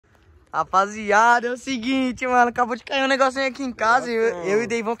Rapaziada, é o seguinte, mano. Acabou de cair um negocinho aqui em casa. Eu e o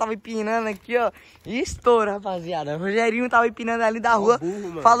Deivão tava empinando aqui, ó. E estoura, rapaziada. O Rogerinho tava empinando ali da rua.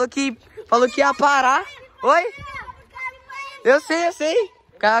 Burro, falou que ia parar. Oi? Eu sei.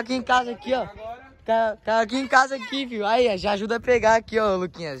 Caiu aqui em casa aqui, ó. Caiu aqui em casa aqui, viu? Aí, já ajuda a pegar aqui, ó,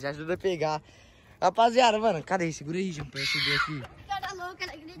 Luquinhas. Já ajuda a pegar. Rapaziada, mano, cadê? Segura aí, João, pra eu subir aqui.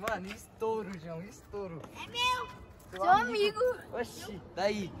 Mano, estouro, João, estouro. É meu, seu amigo. Oxi,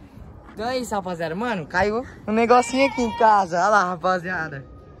 daí. Então é isso, rapaziada. Mano, caiu um negocinho aqui em casa. Olha lá, rapaziada.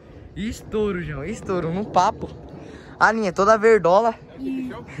 Estouro, João, estouro, no papo. A linha toda verdola.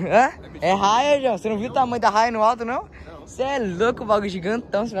 É raia, João. Você não viu o tamanho da raia no alto, não? Você é louco, o bagulho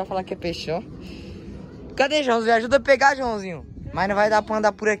gigantão. Você vai falar que é peixão. Cadê, Joãozinho? Ajuda a pegar, Joãozinho. Mas não vai dar pra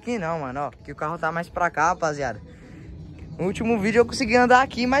andar por aqui, não, mano. Ó, que o carro tá mais pra cá, rapaziada. No último vídeo eu consegui andar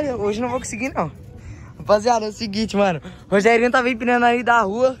aqui, mas hoje não vou conseguir, não. Rapaziada, é o seguinte, mano. Rogerinho tava empinando ali da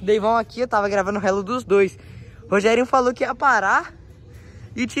rua. Deivão aqui, eu tava gravando o relo dos dois. Rogerinho falou que ia parar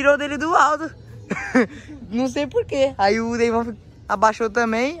e tirou dele do alto. Não sei porquê. Aí o Deivão abaixou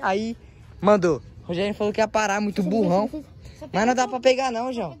também, aí mandou. Rogerinho falou que ia parar, muito burrão. Mas não dá pra pegar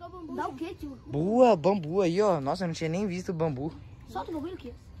não, João. Dá o quê, tio? Boa, bambu aí, ó. Nossa, eu não tinha nem visto o bambu. Solta o bagulho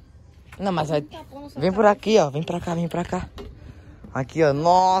aqui. Não, mas vai... Vem por aqui, ó. Vem pra cá. Aqui, ó.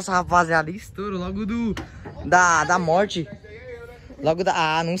 Nossa, rapaziada. Estouro logo da morte. Logo da...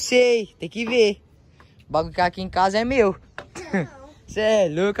 Ah, não sei. Tem que ver. O bagulho que aqui em casa é meu. Você é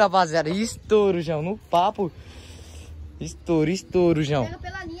louco, rapaziada. Estouro, João. No papo. Estouro, João. Pega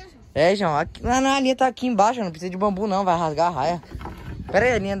pela linha, João. É, João. Aqui... Não, a linha tá aqui embaixo. Não precisa de bambu, não. Vai rasgar a raia. Pera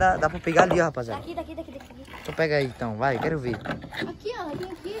aí, a linha dá pra pegar ali, ó, rapaziada. Daqui. Então pega aí, então. Vai, quero ver. Aqui, ó.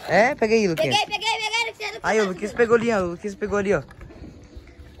 Aqui. É, pega aí, Luquinhas. Peguei. Aí, o Luquinhas pegou ali, ó.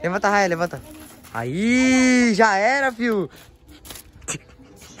 Levanta a raia, levanta. Aí, já era, fio.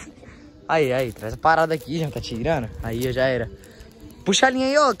 Aí, traz a parada aqui, já tá tirando. Aí, já era. Puxa a linha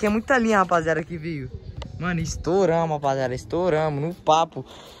aí, ó, que é muita linha, rapaziada, que veio. Mano, estouramos, rapaziada, estouramos no papo.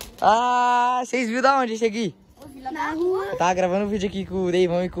 Ah, vocês viram da onde esse aqui? Na rua. Eu tava gravando um vídeo aqui com o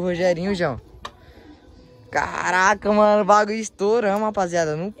Deivão e com o Rogerinho, João. Caraca, mano, o bagulho estouramos,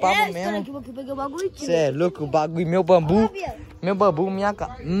 rapaziada, no papo mesmo. Que eu peguei o bagulho, tio. Cê é louco, o bagulho, meu bambu, minha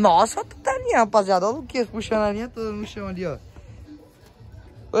casa. Nossa, tu tá ali, rapaziada, olha o que puxando a linha toda no chão ali, ó.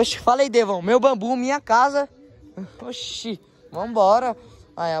 Oxi, falei, Deivão, meu bambu, minha casa. Oxi, vambora.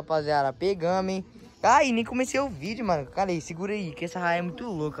 Aí, rapaziada, pegamos, hein. Ai, nem comecei o vídeo, mano. Cara, aí, segura aí, que essa raia é muito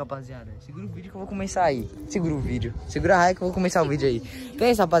louca, rapaziada. Segura o vídeo que eu vou começar aí. Segura o vídeo. Segura a raia que eu vou começar o vídeo aí. Então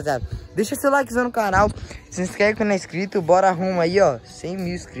é isso, rapaziada. Deixa seu likezão no canal. Se inscreve quem não é inscrito. Bora rumo aí, ó. 100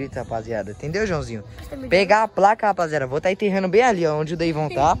 mil inscritos, rapaziada. Entendeu, Joãozinho? Pegar a placa, rapaziada. Vou tá enterrando bem ali, ó. Onde o Deivão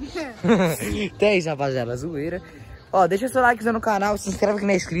tá. Então é isso, rapaziada. Zoeira. Ó, deixa seu likezão no canal, se inscreve quem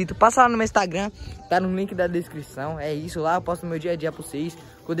não é inscrito, passa lá no meu Instagram, tá no link da descrição. É isso, lá eu posto meu dia a dia pra vocês,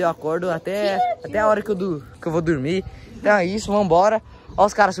 quando eu acordo, até a hora que eu vou dormir. Então é isso, vambora. Ó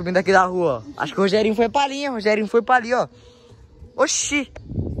os caras subindo aqui da rua, ó. Acho que o Rogerinho foi pra linha, ó. Oxi!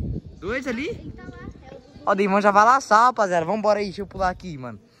 Dois ali? Ó, o Deivão já vai laçar, rapaziada. Vambora aí, deixa eu pular aqui,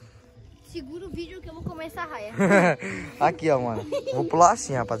 mano. Segura o vídeo que eu vou começar a raia. Aqui, ó, mano. Vou pular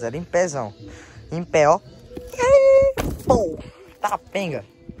assim, rapaziada, em pézão. Em pé, ó. Pô, tá penga.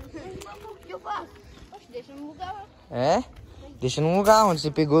 O que eu faço? Deixa no lugar. É? Deixa num lugar onde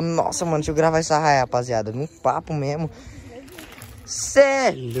você pegou. Nossa, mano, deixa eu gravar essa raia, rapaziada. No papo mesmo. Cê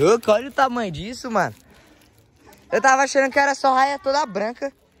é louco, olha o tamanho disso, mano. Eu tava achando que era só raia toda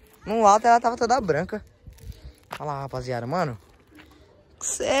branca. No alto ela tava toda branca. Olha lá, rapaziada, mano.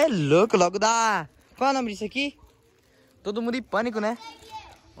 Cê é louco, logo da... Qual é o nome disso aqui? Todo mundo em pânico, né?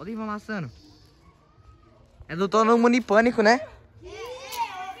 Olha aí, vamos laçando. É do todo mundo em pânico, né?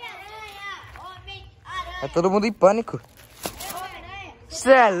 É todo mundo em pânico.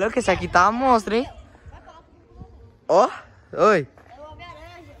 Cê é louco, esse aqui tá um monstro, hein? Ó, oi.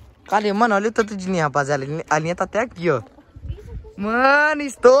 Cadê? Mano, olha o tanto de linha, rapaziada. A linha tá até aqui, ó. Mano,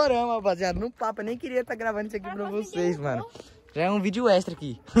 estouramos, rapaziada. No papo, eu nem queria estar gravando isso aqui pra vocês, mano. Já é um vídeo extra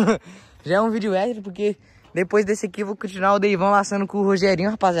aqui. Já é um vídeo extra, porque depois desse aqui eu vou continuar o Deivão laçando com o Rogerinho,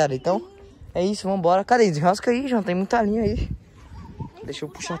 rapaziada. Então... é isso, vambora. Cadê? Desrosca aí, João. Tem muita linha aí. Deixa eu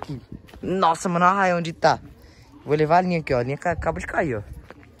puxar aqui. Nossa, mano, olha a raia onde tá. Vou levar a linha aqui, ó. A linha acaba de cair, ó.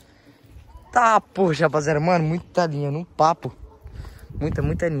 Tá, poxa, rapaziada. Mano, muita linha no papo.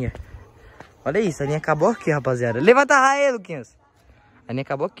 Muita linha. Olha isso, a linha acabou aqui, rapaziada. Levanta a raia aí, Luquinhas. A linha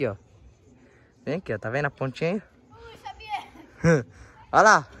acabou aqui, ó. Vem aqui, ó. Tá vendo a pontinha aí? Olha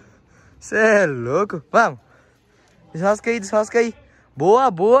lá. Cê é louco. Vamos. Desrosca aí.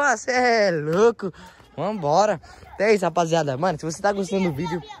 Boa, cê é louco. Vambora. Então é isso, rapaziada. Mano, se você tá gostando do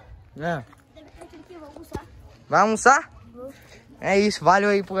vídeo, É. Vou almoçar. Vai almoçar? É isso, valeu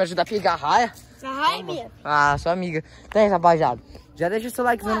aí por ajudar a pegar a Raia. A Raia é minha. Ah, sua amiga. Então é isso, rapaziada. Já deixa o seu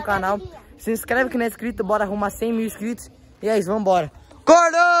likezão no canal. Se inscreve que não é inscrito. Bora arrumar 100 mil inscritos. E é isso, vambora.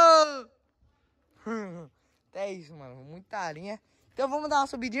 Acordou! É isso, mano. Muita linha. Então vamos dar uma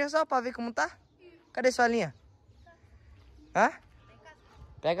subidinha só pra ver como tá. Cadê sua linha? Hã?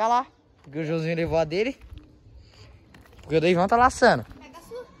 Pega lá. Porque o Joãozinho levou a dele. Porque o Deivão tá laçando. Pega a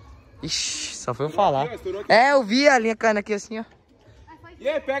sua. Ixi, só foi eu falar. É, eu vi a linha caindo aqui assim, ó. E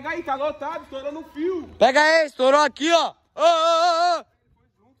aí, pega aí, tá lotado, estourando o fio. Pega aí, estourou aqui, ó. Ô, ô, ô.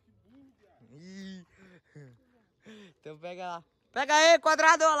 Ih. Então pega lá. Pega aí,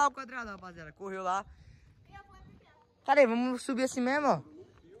 quadrador, olha lá o quadrador, rapaziada. Correu lá. Cadê? Vamos subir assim mesmo, ó.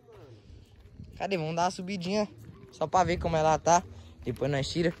 Cadê? Vamos dar uma subidinha. Só pra ver como ela tá. Depois nós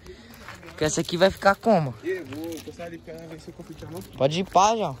tira. Porque essa aqui vai ficar como? Eu vou passar ali pra ver se eu confio não. Pode ir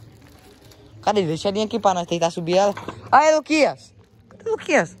pá, João. Cadê? Deixa a linha aqui pra nós tentar subir ela. Aí, Luquias. Cadê o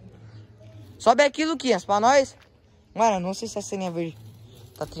Luquias? Sobe aqui, Luquias, pra nós. Mano, não sei se essa linha verde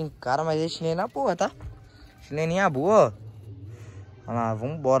tá trincada, mas é chilena boa, tá? Chileninha boa, ó. Olha lá,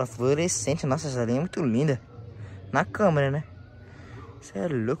 vambora. Fluorescente. Nossa, essa linha é muito linda. Na câmera, né? Você é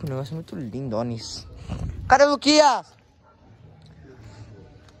louco, o negócio é muito lindo, ó nisso. Cadê o Luquias?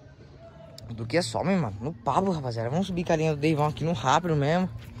 O Luquias some, mano. No papo, rapaziada. Vamos subir com a linha do Deivão aqui no rápido mesmo.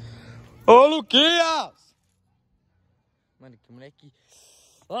 Ô, Luquias! Mano, que moleque.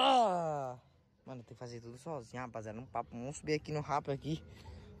 Ah! Mano, tem que fazer tudo sozinho, rapaziada. No papo. Vamos subir aqui no rápido aqui.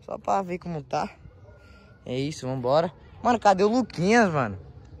 Só pra ver como tá. É isso, vambora. Mano, cadê o Luquinhas, mano?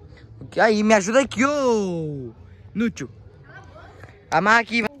 Aí, me ajuda aqui, ô! Nútil. Amarra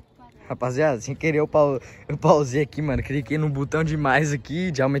aqui. Rapaziada, sem querer eu pausei aqui, mano. Cliquei no botão demais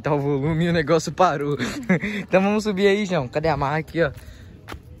aqui, de aumentar o volume e o negócio parou. Então vamos subir aí, João. Cadê a amarra aqui, ó?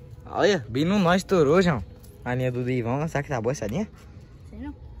 Olha, bem no nó estourou, João. A linha do Deivão. Será que tá boa essa linha? Sei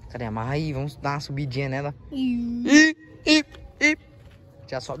não. Cadê a amarra aí? Vamos dar uma subidinha nela. Ih.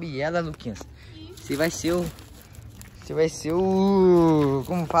 Já sobe ela, Luquinhas. Você vai ser o... Você vai ser o...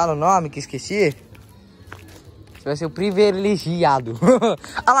 Como fala o nome que esqueci? Você vai ser o privilegiado.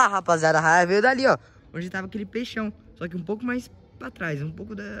 Olha lá, rapaziada. A Raia veio dali, ó. Onde tava aquele peixão. Só que um pouco mais pra trás. Um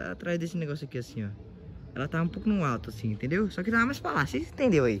pouco atrás desse negócio aqui, assim, ó. Ela tava um pouco no alto, assim, entendeu? Só que tava mais pra lá. Vocês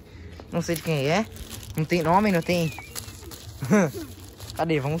entenderam aí? Não sei de quem é. Não tem nome, não tem...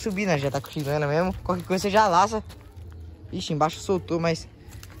 Cadê? Vamos subir, né? Já tá cochilando mesmo. Qualquer coisa você já laça. Ixi, embaixo soltou, mas...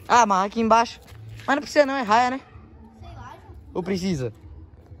 Ah, amarra aqui embaixo. Mas não precisa não, é Raia, né? Sei lá, João. Ou precisa?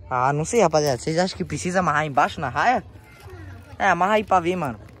 Ah, não sei, rapaziada. Vocês acham que precisa amarrar embaixo na raia? É, amarra aí pra ver,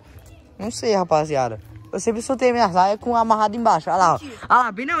 mano. Não sei, rapaziada. Eu sempre soltei minhas raias com amarrado embaixo. Olha lá, ó. Olha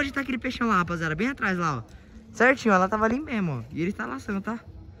lá, bem onde tá aquele peixão lá, rapaziada. Bem atrás lá, ó. Certinho, ela tava ali mesmo, ó. E ele tá laçando, tá?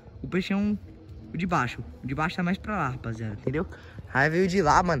 O peixão, o de baixo. O de baixo tá mais pra lá, rapaziada. Entendeu? A raia veio de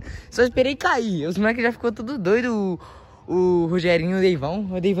lá, mano. Só esperei cair. Os moleques já ficou tudo doido. O Rogerinho e o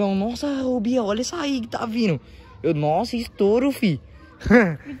Deivão. O Deivão, nossa, ô Bia, olha isso aí que tá vindo. Eu, nossa, estouro, fi.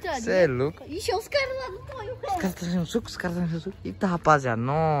 Você é louco. Ixi, os caras lá no banho, Os caras tá fazendo suco, os caras tá fazendo suco. Eita, rapaziada,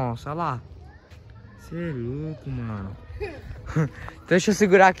 nossa, olha lá. Você é louco, mano. Então deixa eu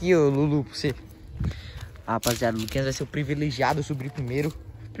segurar aqui, ô Lulu, pra você. Rapaziada, o Luquinhas vai ser o privilegiado subir primeiro.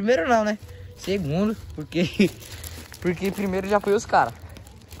 Primeiro não, né? Segundo, porque primeiro já foi os caras.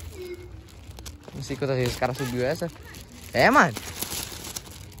 Não sei quantas vezes os caras subiu essa. É, mano.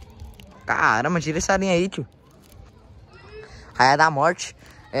 Caramba, tira essa linha aí, tio. Raia da morte.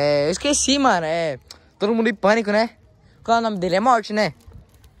 É, eu esqueci, mano. É, todo mundo em pânico, né? Qual é o nome dele? É morte, né?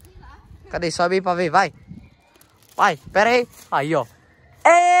 Cadê? Sobe aí pra ver, vai. Vai, pera aí. Aí, ó.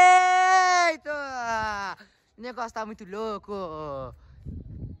 Eita! O negócio tá muito louco.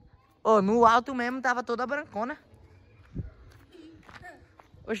 Ô, no alto mesmo tava toda brancona.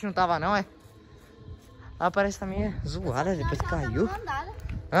 Oxe, não tava não, é? Ela parece também é zoada, depois que caiu.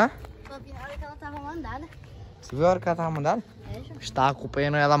 Hã? Eu vi a hora que ela tava mandada. Você viu a hora que ela tava mandada? É, já. Estava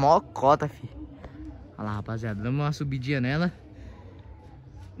acompanhando ela a maior cota, fi. Olha lá, rapaziada, damos uma subidinha nela.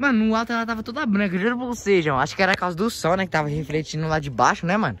 Mano, no alto ela tava toda branca, juro pra vocês, João. Acho que era por causa do sol, né, que tava refletindo lá de baixo,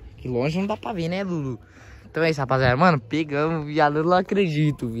 né, mano? Que longe não dá pra ver, né, Lulu? Então é isso, rapaziada. Mano, pegamos, viado, eu não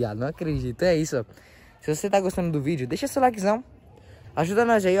acredito, viado, não acredito. É isso, ó. Se você tá gostando do vídeo, deixa seu likezão. Ajuda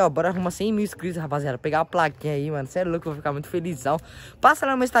nós aí, ó. Bora arrumar 100 mil inscritos, rapaziada. Pegar a plaquinha aí, mano. Cê é louco, eu vou ficar muito felizão. Passa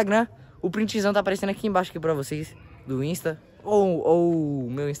lá no meu Instagram. O printzão tá aparecendo aqui embaixo aqui pra vocês. Do Insta. Ou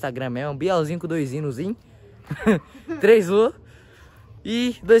o meu Instagram mesmo. Bielzinho com 2 inozinho. 3 U.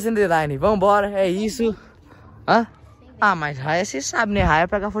 E 2 underline. Vambora, é isso. Hã? Ah, mas Raia cê sabe, né? Raia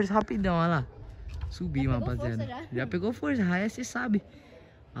pega força rapidão, olha lá. Subiu, rapaziada. Já pegou força, Raia cê sabe.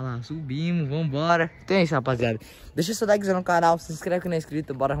 Olha lá, subimos, vambora. Então é isso, rapaziada. Deixa seu likezão no canal, se inscreve aqui não é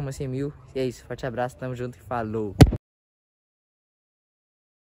inscrito, bora arrumar 100 mil. E é isso, forte abraço, tamo junto e falou.